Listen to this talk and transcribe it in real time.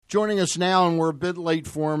Joining us now, and we're a bit late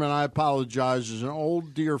for him, and I apologize, is an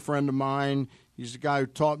old dear friend of mine. He's the guy who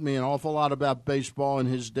taught me an awful lot about baseball in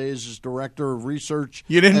his days as director of research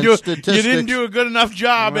and statistics. You didn't do a good enough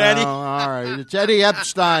job, well, Eddie. All right. It's Eddie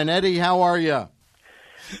Epstein. Eddie, how are you?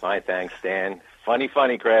 Fine, thanks, Stan. Funny,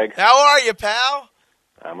 Craig. How are you, pal?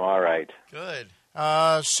 I'm all right. Good.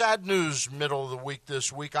 Sad news middle of the week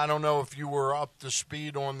this week. I don't know if you were up to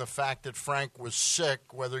speed on the fact that Frank was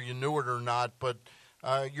sick, whether you knew it or not, but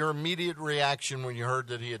your immediate reaction when you heard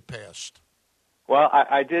that he had passed. Well,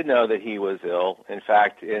 I did know that he was ill. In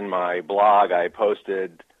fact, in my blog, I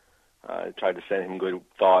posted, tried to send him good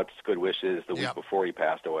thoughts, good wishes the week before he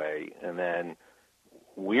passed away. And then,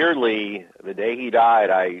 weirdly, the day he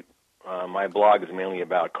died, my blog is mainly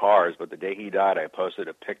about cars, but the day he died, I posted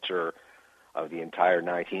a picture of the entire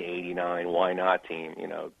 1989 Why Not team,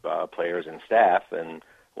 players and staff, and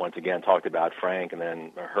once again talked about Frank, and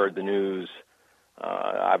then heard the news.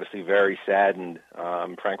 Obviously very saddened.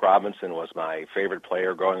 Frank Robinson was my favorite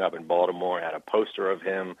player growing up in Baltimore. I had a poster of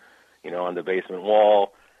him, on the basement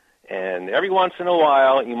wall. And every once in a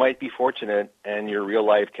while, you might be fortunate, and your real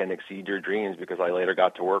life can exceed your dreams, because I later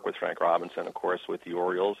got to work with Frank Robinson, of course, with the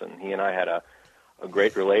Orioles, and he and I had a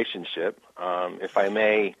great relationship. If I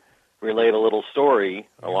may relate a little story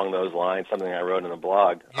along those lines, something I wrote in the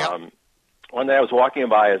blog. One day I was walking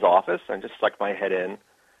by his office and just stuck my head in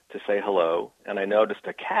to say hello, and I noticed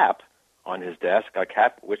a cap on his desk, a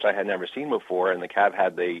cap which I had never seen before, and the cap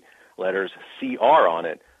had the letters CR on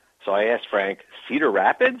it. So I asked Frank, Cedar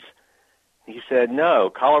Rapids? He said, no,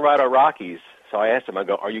 Colorado Rockies. So I asked him, I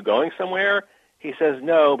go, are you going somewhere? He says,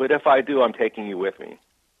 no, but if I do, I'm taking you with me.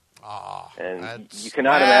 And you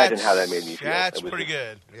cannot imagine how that made me feel. That's pretty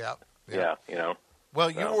good. Yeah.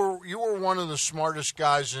 Well, So. you were one of the smartest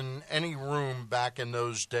guys in any room back in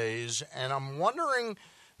those days, and I'm wondering,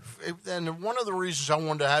 and one of the reasons I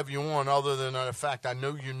wanted to have you on, other than the fact I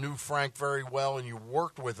know you knew Frank very well and you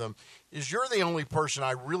worked with him, is you're the only person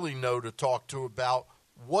I really know to talk to about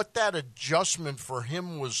what that adjustment for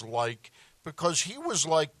him was like, because he was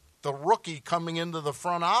like the rookie coming into the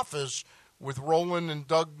front office with Roland and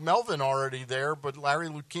Doug Melvin already there, but Larry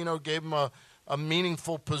Lucchino gave him a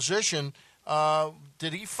meaningful position.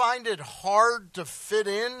 Did he find it hard to fit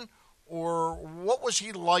in, or what was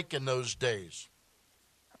he like in those days?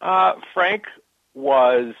 Frank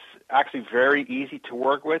was actually very easy to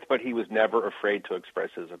work with, but he was never afraid to express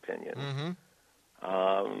his opinion.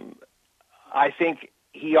 Mm-hmm. I think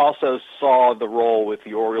he also saw the role with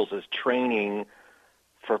the Orioles as training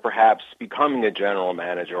for perhaps becoming a general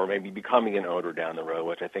manager or maybe becoming an owner down the road,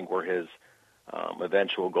 which I think were his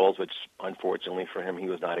eventual goals, which unfortunately for him he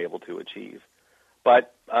was not able to achieve.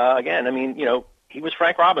 But again, he was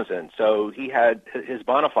Frank Robinson, so he had his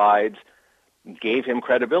bona fides gave him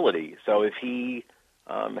credibility. So if he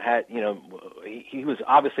had, he was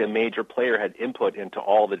obviously a major player, had input into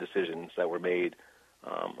all the decisions that were made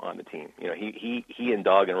on the team. He and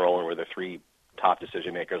Doug and Roland were the three top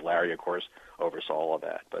decision makers. Larry, of course, oversaw all of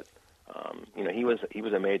that. But he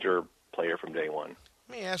was a major player from day one.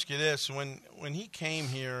 Let me ask you this: when he came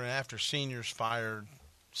here after seniors fired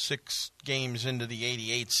 6 games into the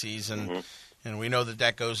 '88 season. Mm-hmm. And we know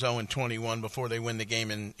that goes 0-21 before they win the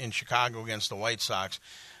game in Chicago against the White Sox.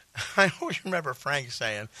 I always remember Frank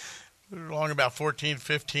saying, along about 14,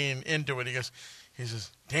 15 into it, he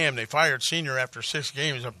says, damn, they fired Senior after 6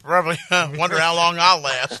 games. I probably wonder how long I'll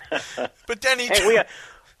last. But then he turns around.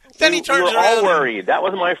 We were all worried. That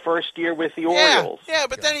was my first year with the Orioles. Yeah,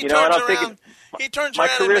 but then he turns around. My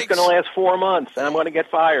career's going to last 4 months, and I'm going to get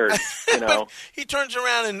fired. But he turns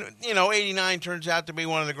around, and 89 turns out to be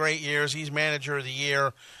one of the great years. He's manager of the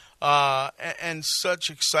year, and such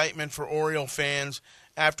excitement for Oriole fans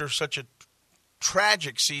after such a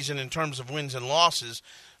tragic season in terms of wins and losses.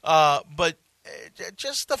 But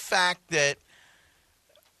just the fact that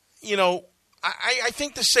I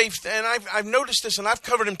think the safe, and I've noticed this, and I've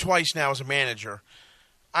covered him twice now as a manager.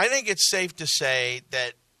 I think it's safe to say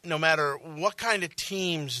that no matter what kind of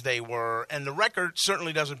teams they were, and the record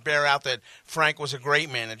certainly doesn't bear out that Frank was a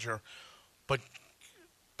great manager, but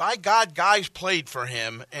by God, guys played for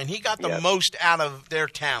him, and he got the most out of their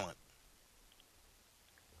talent.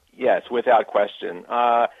 Yes, without question.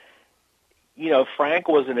 Frank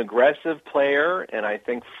was an aggressive player, and I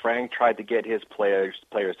think Frank tried to get his players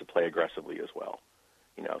to play aggressively as well.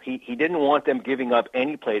 He didn't want them giving up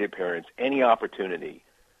any plate appearance, any opportunity.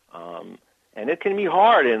 And it can be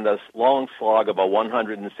hard in this long slog of a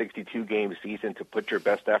 162-game season to put your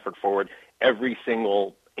best effort forward every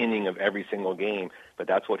single inning of every single game, but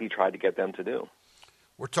that's what he tried to get them to do.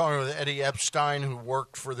 We're talking with Eddie Epstein, who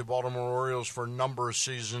worked for the Baltimore Orioles for a number of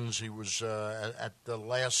seasons. He was at the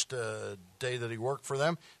last day that he worked for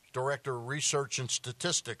them, Director of Research and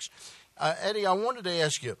Statistics. Eddie, I wanted to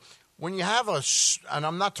ask you, when you have and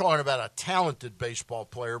I'm not talking about a talented baseball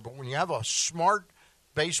player, but when you have a smart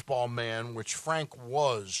baseball man, which Frank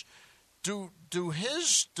was,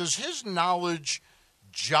 does his knowledge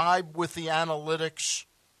jibe with the analytics?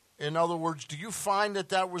 In other words, do you find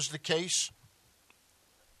that was the case?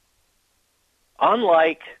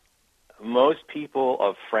 Unlike most people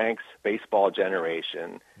of Frank's baseball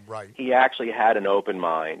generation, right, he actually had an open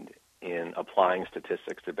mind in applying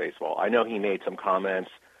statistics to baseball. I know he made some comments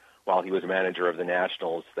while he was manager of the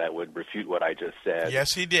Nationals that would refute what I just said.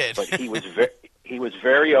 Yes, he did. But he was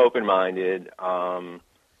very open-minded. One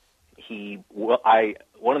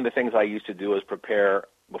of the things I used to do was prepare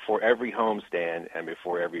before every homestand and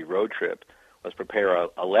before every road trip was prepare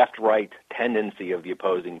a left-right tendency of the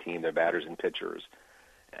opposing team, their batters and pitchers.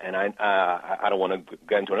 And I don't want to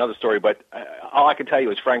get into another story, but all I can tell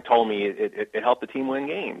you is Frank told me it helped the team win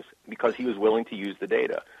games because he was willing to use the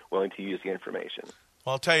data, willing to use the information.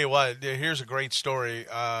 Well, I'll tell you what, here's a great story.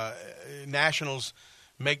 Nationals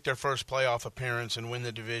make their first playoff appearance and win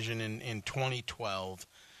the division in 2012.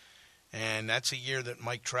 And that's a year that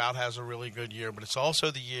Mike Trout has a really good year, but it's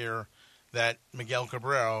also the year that Miguel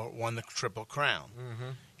Cabrera won the Triple Crown. Mm-hmm.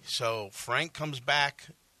 So Frank comes back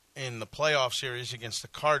in the playoff series against the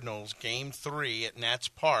Cardinals, Game 3 at Nats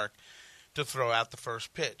Park, to throw out the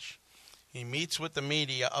first pitch. He meets with the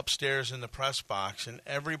media upstairs in the press box, and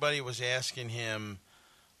everybody was asking him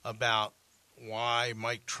about why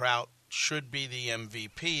Mike Trout should be the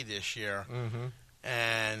MVP this year, mm-hmm.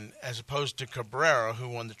 and as opposed to Cabrera, who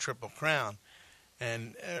won the Triple Crown.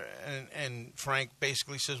 And Frank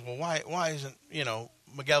basically says, well, why isn't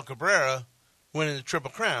Miguel Cabrera winning the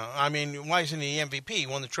Triple Crown? I mean, why isn't he the MVP? He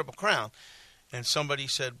won the Triple Crown. And somebody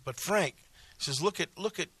said, but Frank says, look at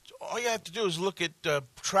all you have to do is look at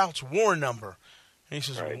Trout's WAR number. And he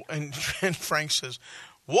says, right. and Frank says,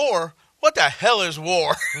 WAR? What the hell is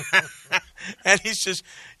WAR? And he says,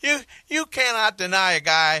 you cannot deny a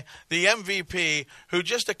guy the MVP who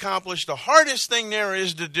just accomplished the hardest thing there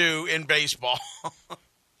is to do in baseball.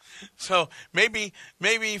 So maybe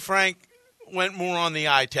Frank went more on the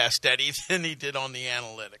eye test, Eddie, than he did on the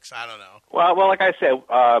analytics. I don't know. Well, like I said,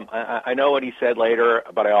 I know what he said later,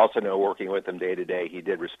 but I also know working with him day to day, he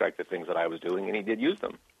did respect the things that I was doing, and he did use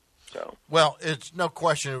them. So. Well, it's no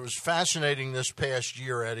question. It was fascinating this past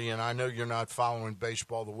year, Eddie, and I know you're not following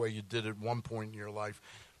baseball the way you did at one point in your life,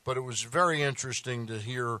 but it was very interesting to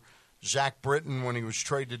hear Zach Britton, when he was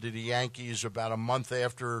traded to the Yankees about a month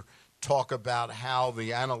after, talk about how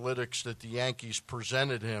the analytics that the Yankees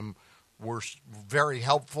presented him were very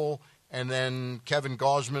helpful, and then Kevin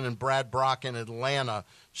Gausman and Brad Brock in Atlanta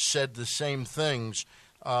said the same things.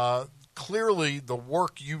 Clearly, the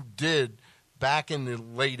work you did back in the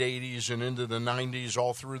late 80s and into the 90s,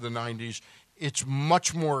 all through the 90s, it's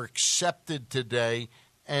much more accepted today,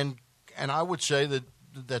 and I would say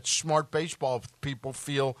that smart baseball people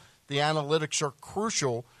feel the analytics are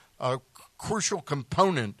a crucial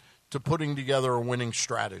component to putting together a winning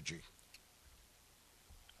strategy.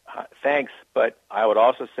 Thanks, but I would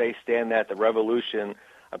also say, Stan, that the revolution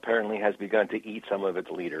apparently has begun to eat some of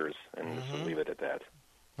its leaders, and we'll leave it at that.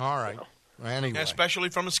 All right. So. Anyway. Especially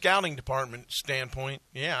from a scouting department standpoint.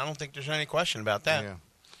 Yeah, I don't think there's any question about that. Yeah.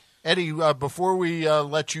 Eddie, before we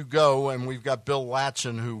let you go, and we've got Bill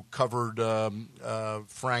Latson, who covered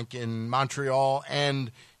Frank in Montreal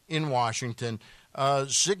and in Washington.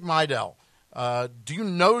 Sig Mejdal. Do you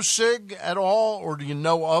know Sig at all, or do you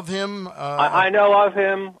know of him? I know of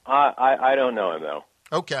him. I don't know him, though.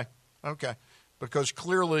 Okay. Because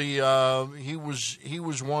clearly he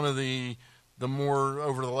was one of the more,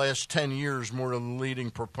 over the last 10 years, more of the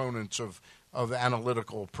leading proponents of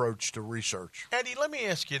analytical approach to research. Eddie, let me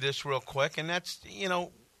ask you this real quick, and that's,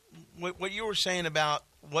 what you were saying about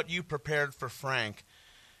what you prepared for Frank.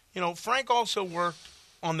 Frank also worked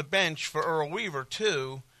on the bench for Earl Weaver,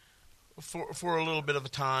 too, for a little bit of a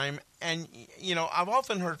time. And, I've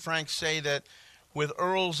often heard Frank say that with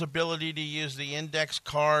Earl's ability to use the index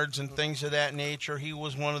cards and things of that nature, he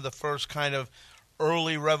was one of the first kind of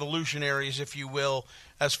early revolutionaries, if you will,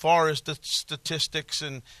 as far as the statistics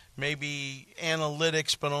and maybe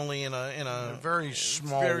analytics, but only in a very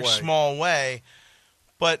small way.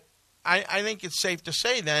 But I think it's safe to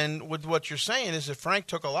say then, with what you're saying, is that Frank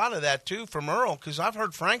took a lot of that too from Earl, because I've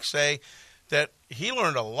heard Frank say that he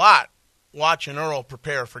learned a lot watching Earl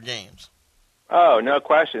prepare for games. Oh, no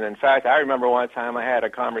question. In fact, I remember one time I had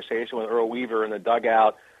a conversation with Earl Weaver in the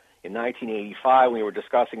dugout in 1985 when we were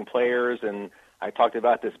discussing players, and I talked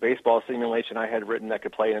about this baseball simulation I had written that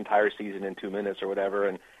could play an entire season in 2 minutes or whatever.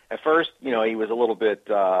 And at first, he was a little bit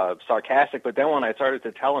sarcastic, but then when I started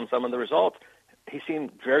to tell him some of the results, he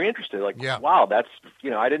seemed very interested. Like, wow, that's,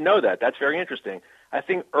 I didn't know that. That's very interesting. I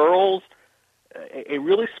think Earl's a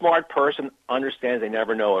really smart person understands they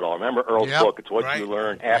never know it all. Remember Earl's book, it's what you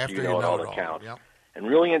learn after you know it all that counts. Yep. And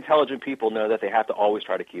really intelligent people know that they have to always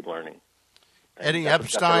try to keep learning. Eddie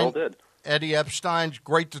Epstein. Eddie Epstein,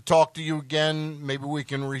 great to talk to you again. Maybe we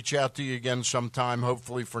can reach out to you again sometime,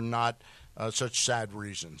 hopefully for not such sad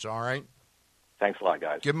reasons. All right? Thanks a lot,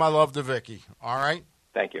 guys. Give my love to Vicky. All right?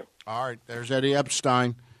 Thank you. All right. There's Eddie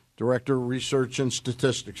Epstein, Director of Research and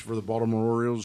Statistics for the Baltimore Orioles.